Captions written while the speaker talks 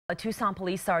A Tucson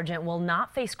police sergeant will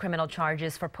not face criminal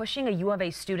charges for pushing a U of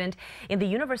A student in the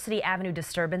University Avenue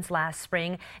disturbance last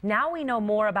spring. Now we know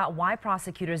more about why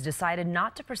prosecutors decided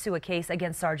not to pursue a case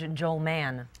against Sergeant Joel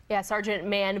Mann. Yeah, Sergeant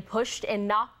Mann pushed and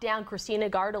knocked down Christina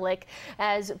Gardelick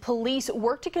as police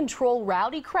worked to control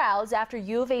rowdy crowds after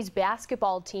U of A's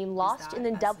basketball team lost in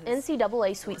the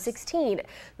NCAA Sweet 16.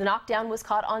 The knockdown was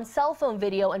caught on cell phone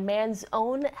video and Mann's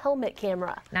own helmet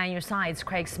camera. 9 Your Side's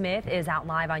Craig Smith is out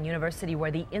live on University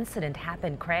where the incident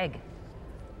happened. Craig.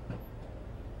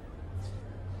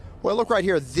 Well, look right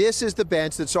here. This is the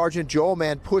bench that Sergeant Joel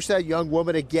Mann pushed that young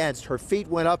woman against. Her feet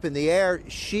went up in the air.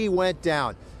 She went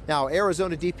down. Now,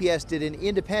 Arizona DPS did an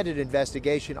independent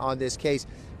investigation on this case,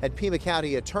 and Pima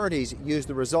County attorneys used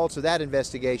the results of that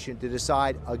investigation to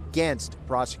decide against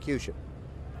prosecution.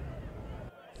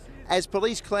 As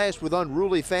police clashed with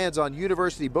unruly fans on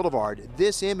University Boulevard,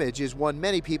 this image is one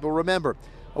many people remember.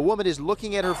 A woman is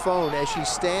looking at her phone as she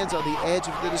stands on the edge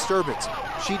of the disturbance.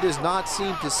 She does not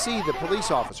seem to see the police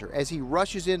officer as he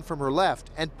rushes in from her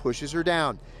left and pushes her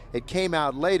down. It came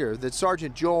out later that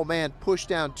Sergeant Joel Mann pushed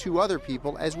down 2 other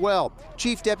people as well.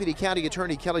 Chief Deputy County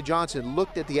Attorney Kelly Johnson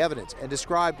looked at the evidence and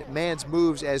described Mann's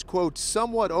moves as, quote,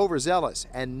 somewhat overzealous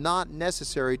and not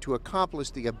necessary to accomplish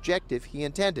the objective he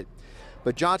intended.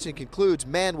 But Johnson concludes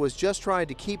Mann was just trying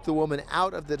to keep the woman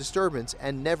out of the disturbance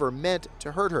and never meant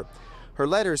to hurt her. Her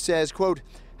letter says, quote,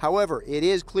 however, it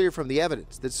is clear from the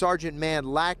evidence that Sergeant Mann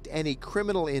lacked any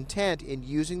criminal intent in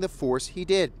using the force he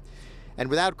did. And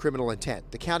without criminal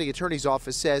intent, the county attorney's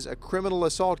office says a criminal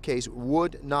assault case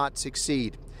would not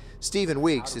succeed. Stephen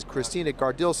Weeks is Christina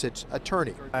Gardilsich's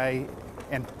attorney. I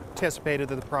anticipated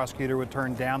that the prosecutor would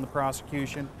turn down the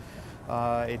prosecution.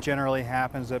 It generally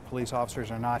happens that police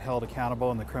officers are not held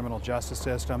accountable in the criminal justice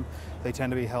system. They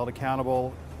tend to be held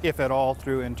accountable, if at all,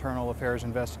 through internal affairs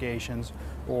investigations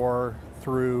or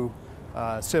through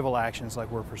civil actions like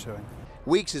we're pursuing.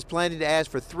 Weeks is planning to ask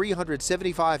for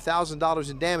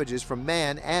 $375,000 in damages from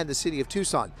Mann and the city of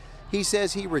Tucson. He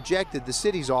says he rejected the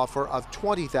city's offer of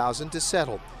 $20,000 to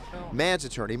settle. Mann's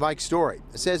attorney, Mike Story,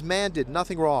 says Mann did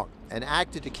nothing wrong and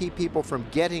acted to keep people from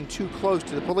getting too close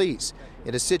to the police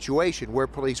in a situation where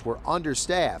police were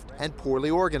understaffed and poorly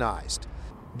organized.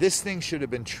 This thing should have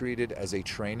been treated as a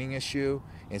training issue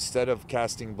instead of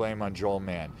casting blame on Joel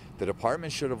Mann. The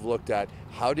department should have looked at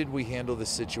how did we handle this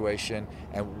situation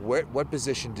and what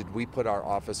position did we put our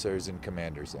officers and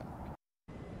commanders in.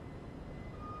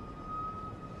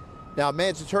 Now,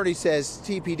 Mann's attorney says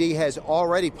TPD has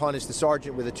already punished the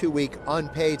sergeant with a 2-week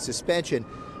unpaid suspension,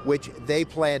 which they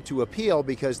plan to appeal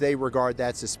because they regard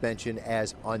that suspension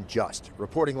as unjust.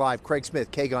 Reporting live, Craig Smith,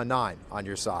 KGUN-9 on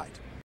your side.